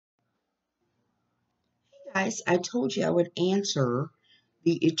Guys, I told you I would answer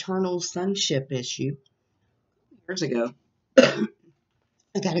the eternal sonship issue years ago.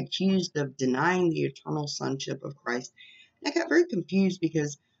 I got accused of denying the eternal sonship of Christ. And I got very confused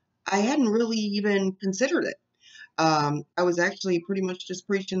because I hadn't really even considered it. I was actually pretty much just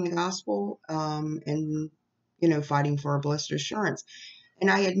preaching the gospel and, fighting for a blessed assurance. And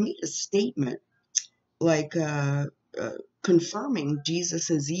I had made a statement like confirming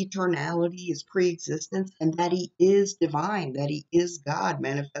Jesus's eternality, his pre-existence, and that he is divine, that he is God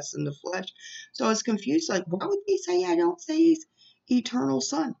manifest in the flesh. So I was confused, like, why would they say I don't say he's eternal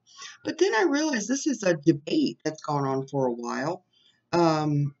son? But then I realized this is a debate that's gone on for a while,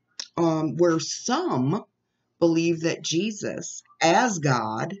 where some believe that Jesus, as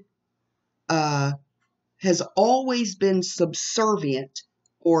God, has always been subservient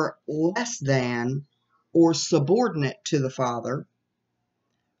or less than or subordinate to the Father.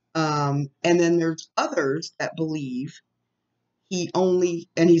 And then there's others that believe he's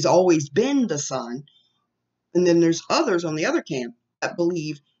always been the Son. And then there's others on the other camp that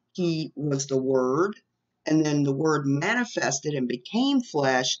believe he was the Word, and then the Word manifested and became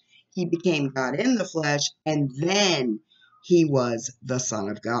flesh. He became God in the flesh, and then he was the Son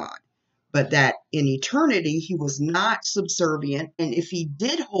of God. But that in eternity, he was not subservient. And if he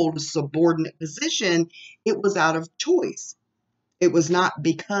did hold a subordinate position, it was out of choice. It was not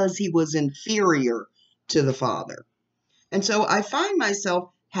because he was inferior to the Father. And so I find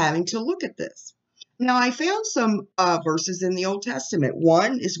myself having to look at this. Now, I found some verses in the Old Testament.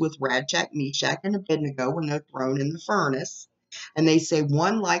 One is with Shadrach, Meshach, and Abednego when they're thrown in the furnace. And they say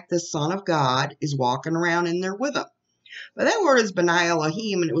one like the Son of God is walking around in there with them. But that word is B'nai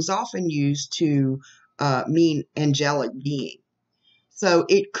Elohim, and it was often used to mean angelic being. So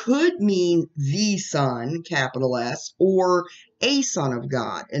it could mean the Son, capital S, or a Son of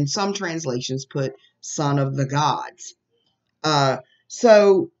God. And some translations put Son of the Gods.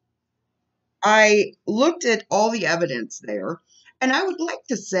 So I looked at all the evidence there, and I would like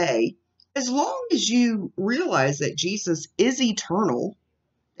to say, as long as you realize that Jesus is eternal,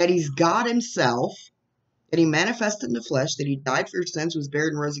 that he's God himself, that he manifested in the flesh, that he died for your sins, was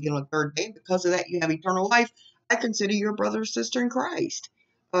buried and rose again on the third day. Because of that, you have eternal life. I consider you a brother or sister in Christ.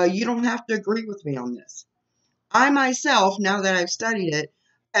 You don't have to agree with me on this. I myself, now that I've studied it,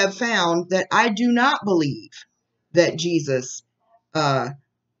 have found that I do not believe that Jesus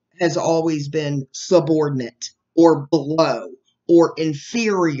has always been subordinate or below or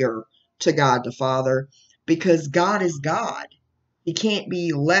inferior to God the Father, because God is God. He can't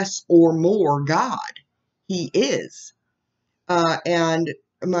be less or more God. He is. And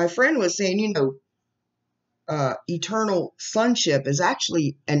my friend was saying, eternal sonship is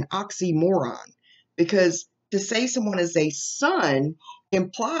actually an oxymoron, because to say someone is a son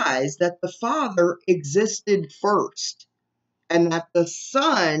implies that the Father existed first and that the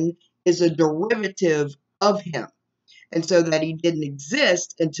Son is a derivative of him. And so that he didn't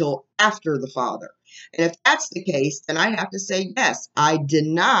exist until after the Father. And if that's the case, then I have to say, yes, I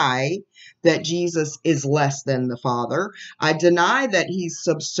deny that Jesus is less than the Father. I deny that he's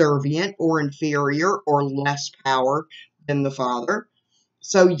subservient or inferior or less power than the Father.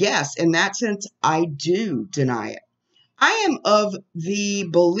 So yes, in that sense, I do deny it. I am of the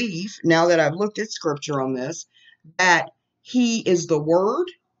belief, now that I've looked at scripture on this, that he is the Word.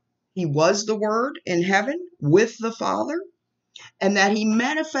 He was the Word in heaven with the Father, and that he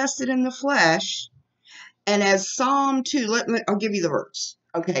manifested in the flesh. And as Psalm 2, I'll give you the verse.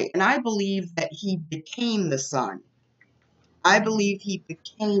 Okay, and I believe that he became the Son. I believe he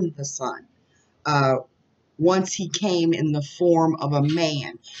became the Son once he came in the form of a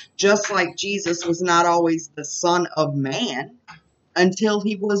man. Just like Jesus was not always the Son of Man until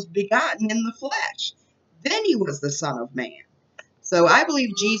he was begotten in the flesh. Then he was the Son of Man. So I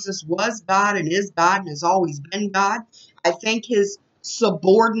believe Jesus was God and is God and has always been God. I think his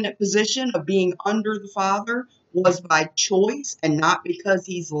subordinate position of being under the Father was by choice and not because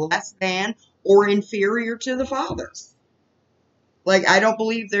he's less than or inferior to the Father. Like, I don't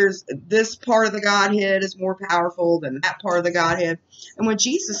believe there's this part of the Godhead is more powerful than that part of the Godhead. And when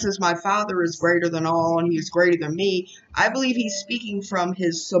Jesus says my Father is greater than all and he is greater than me, I believe he's speaking from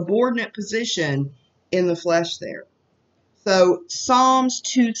his subordinate position in the flesh there. So Psalms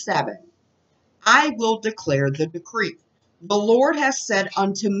 2:7, I will declare the decree. The Lord has said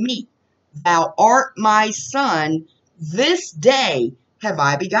unto me, thou art my son, this day have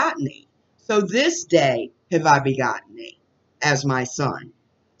I begotten thee. So this day have I begotten thee as my son.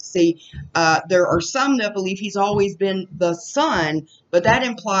 See, there are some that believe he's always been the son, but that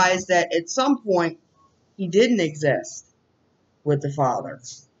implies that at some point he didn't exist with the Father.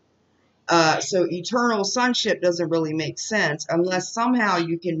 So eternal sonship doesn't really make sense unless somehow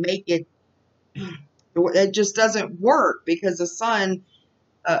you can make it. It just doesn't work because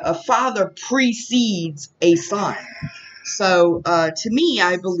a father precedes a son. So to me,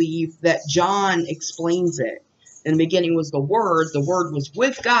 I believe that John explains it. In the beginning was the Word was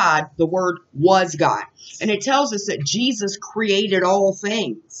with God, the Word was God. And it tells us that Jesus created all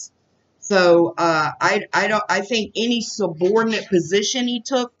things. So I think any subordinate position he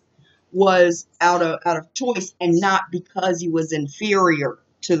took was out of choice and not because he was inferior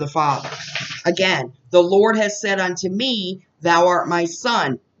to the Father. Again, the Lord has said unto me, thou art my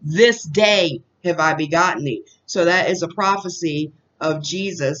son. This day have I begotten thee. So that is a prophecy of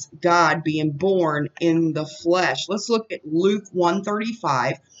Jesus, God being born in the flesh. Let's look at Luke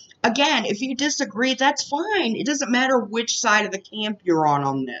 1:35. Again, if you disagree, that's fine. It doesn't matter which side of the camp you're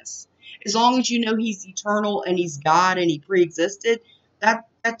on this. As long as you know he's eternal and he's God and he pre-existed,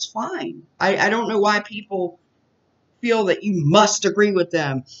 that's fine. I don't know why people feel that you must agree with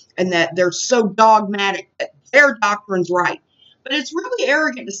them and that they're so dogmatic that their doctrine's right. But it's really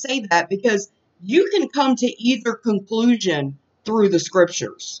arrogant to say that because you can come to either conclusion through the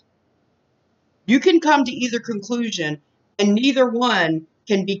scriptures. You can come to either conclusion and neither one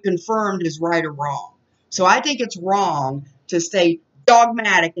can be confirmed as right or wrong. So I think it's wrong to stay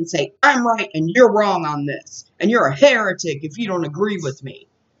dogmatic and say, I'm right and you're wrong on this. And you're a heretic if you don't agree with me.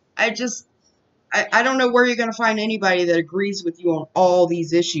 I don't know where you're going to find anybody that agrees with you on all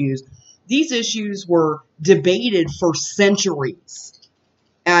these issues. These issues were debated for centuries.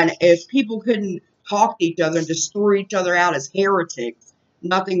 And if people couldn't talk to each other and just throw each other out as heretics,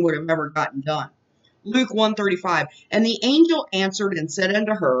 nothing would have ever gotten done. Luke 1:35, and the angel answered and said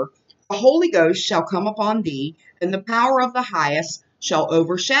unto her, the Holy Ghost shall come upon thee, and the power of the highest shall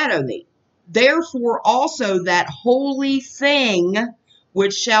overshadow thee. Therefore also that holy thing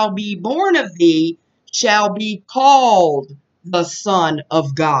which shall be born of thee shall be called the Son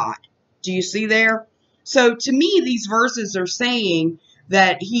of God. Do you see there? So to me, these verses are saying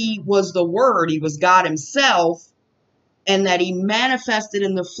that he was the Word, he was God himself, and that he manifested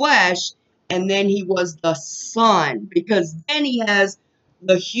in the flesh, and then he was the Son, because then he has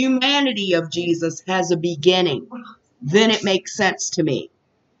the humanity of Jesus has a beginning. Then it makes sense to me.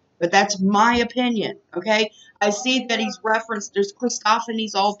 But that's my opinion, okay? I see that he's referenced, there's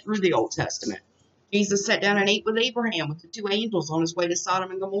Christophanies all through the Old Testament. Jesus sat down and ate with Abraham, with the two angels on his way to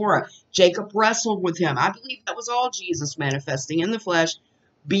Sodom and Gomorrah. Jacob wrestled with him. I believe that was all Jesus manifesting in the flesh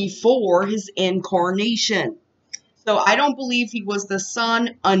before his incarnation. So I don't believe he was the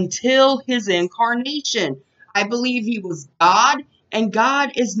Son until his incarnation. I believe he was God, and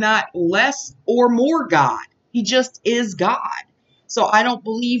God is not less or more God. He just is God. So I don't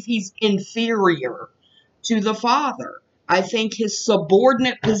believe he's inferior to the Father. I think his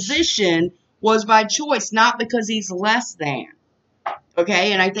subordinate position was by choice, not because he's less than.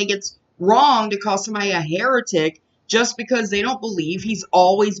 Okay, and I think it's wrong to call somebody a heretic just because they don't believe he's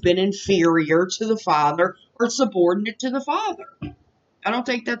always been inferior to the Father or subordinate to the Father. I don't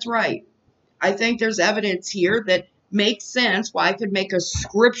think that's right. I think there's evidence here that makes sense why I could make a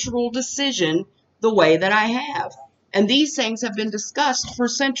scriptural decision the way that I have. And these things have been discussed for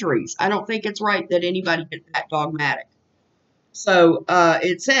centuries. I don't think it's right that anybody get that dogmatic. So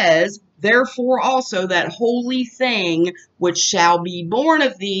it says, therefore also that holy thing which shall be born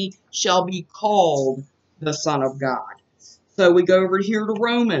of thee shall be called the Son of God. So we go over here to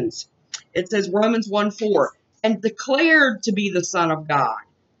Romans. It says Romans 1:4, and declared to be the Son of God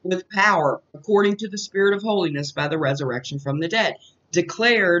with power according to the Spirit of holiness by the resurrection from the dead.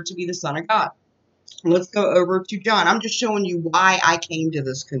 Declared to be the Son of God. Let's go over to John. I'm just showing you why I came to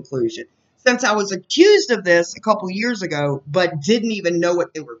this conclusion. Since I was accused of this a couple years ago, but didn't even know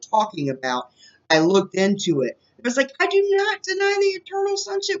what they were talking about, I looked into it. It was like, I do not deny the eternal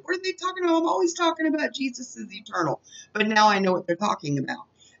sonship. What are they talking about? I'm always talking about Jesus is eternal. But now I know what they're talking about.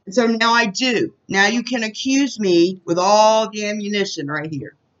 And so now I do. Now you can accuse me with all the ammunition right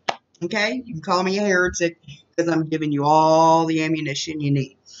here. Okay? You can call me a heretic because I'm giving you all the ammunition you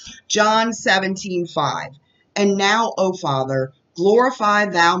need. John 17:5. And now, O Father, glorify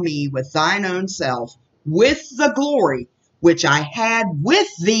thou me with thine own self, with the glory which I had with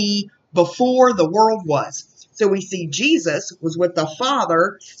thee before the world was. So we see Jesus was with the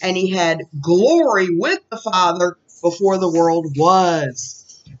Father, and he had glory with the Father before the world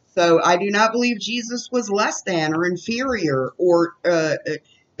was. So I do not believe Jesus was less than or inferior or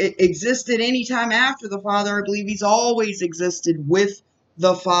existed any time after the Father. I believe he's always existed with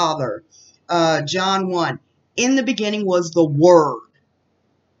the Father. John 1. In the beginning was the Word,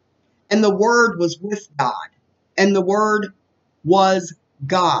 and the Word was with God, and the Word was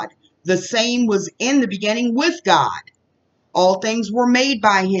God. The same was in the beginning with God. All things were made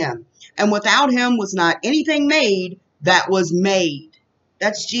by him, and without him was not anything made that was made.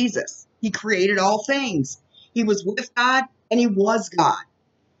 That's Jesus. He created all things. He was with God, and he was God.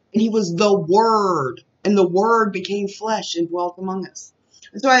 And he was the Word, and the Word became flesh and dwelt among us.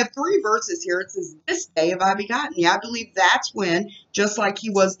 And so I have 3 verses here. It says, this day have I begotten thee. I believe that's when, just like he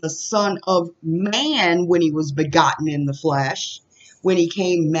was the Son of Man when he was begotten in the flesh, when he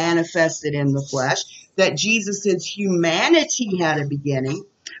came manifested in the flesh, that Jesus' humanity had a beginning.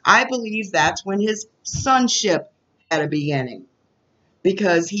 I believe that's when his sonship had a beginning,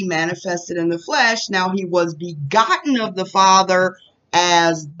 because he manifested in the flesh. Now he was begotten of the Father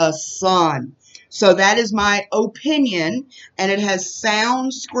as the Son. So that is my opinion, and it has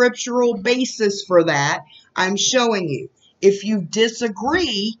sound scriptural basis for that. I'm showing you. If you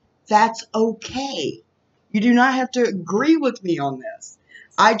disagree, that's okay. You do not have to agree with me on this.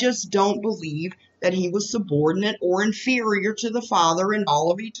 I just don't believe that he was subordinate or inferior to the Father in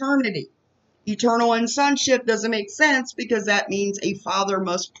all of eternity. Eternal and sonship doesn't make sense, because that means a father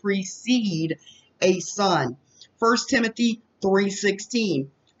must precede a son. 1 Timothy 3:16.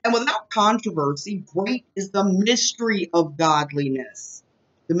 And without controversy, great is the mystery of godliness.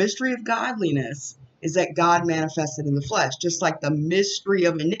 The mystery of godliness is that God manifested in the flesh, just like the mystery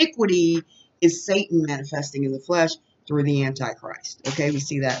of iniquity is Satan manifesting in the flesh through the Antichrist. Okay, we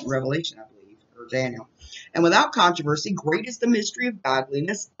see that in Revelation, I believe, or Daniel. And without controversy, great is the mystery of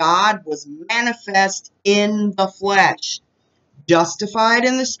godliness. God was manifest in the flesh, justified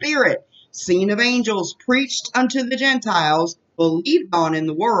in the spirit, seen of angels, preached unto the Gentiles, believed on in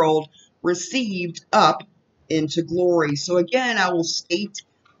the world, received up into glory. So again, I will state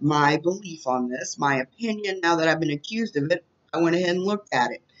my belief on this, my opinion. Now that I've been accused of it, I went ahead and looked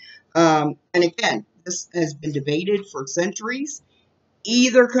at it. And again, this has been debated for centuries.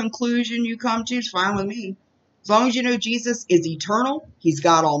 Either conclusion you come to is fine with me. As long as you know Jesus is eternal, he's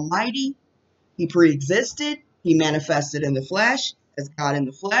God Almighty, he pre-existed, he manifested in the flesh as God in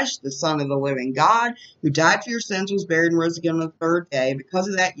the flesh, the Son of the living God, who died for your sins, was buried, and rose again on the 3rd day. Because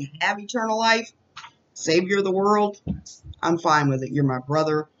of that, you have eternal life, Savior of the world. I'm fine with it. You're my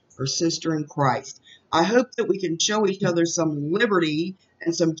brother or sister in Christ. I hope that we can show each other some liberty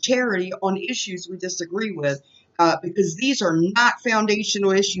and some charity on issues we disagree with, because these are not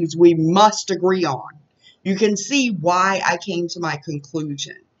foundational issues we must agree on. You can see why I came to my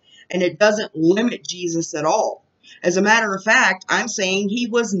conclusion, and it doesn't limit Jesus at all. As a matter of fact, I'm saying he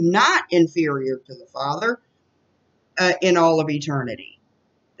was not inferior to the Father in all of eternity.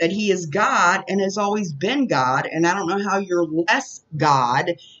 That he is God and has always been God, and I don't know how you're less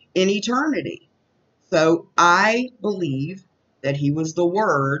God in eternity. So I believe that he was the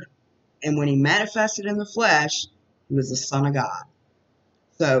Word, and when he manifested in the flesh, he was the Son of God.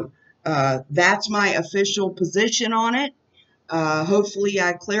 So that's my official position on it. Hopefully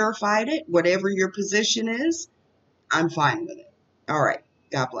I clarified it. Whatever your position is, I'm fine with it. All right.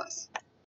 God bless.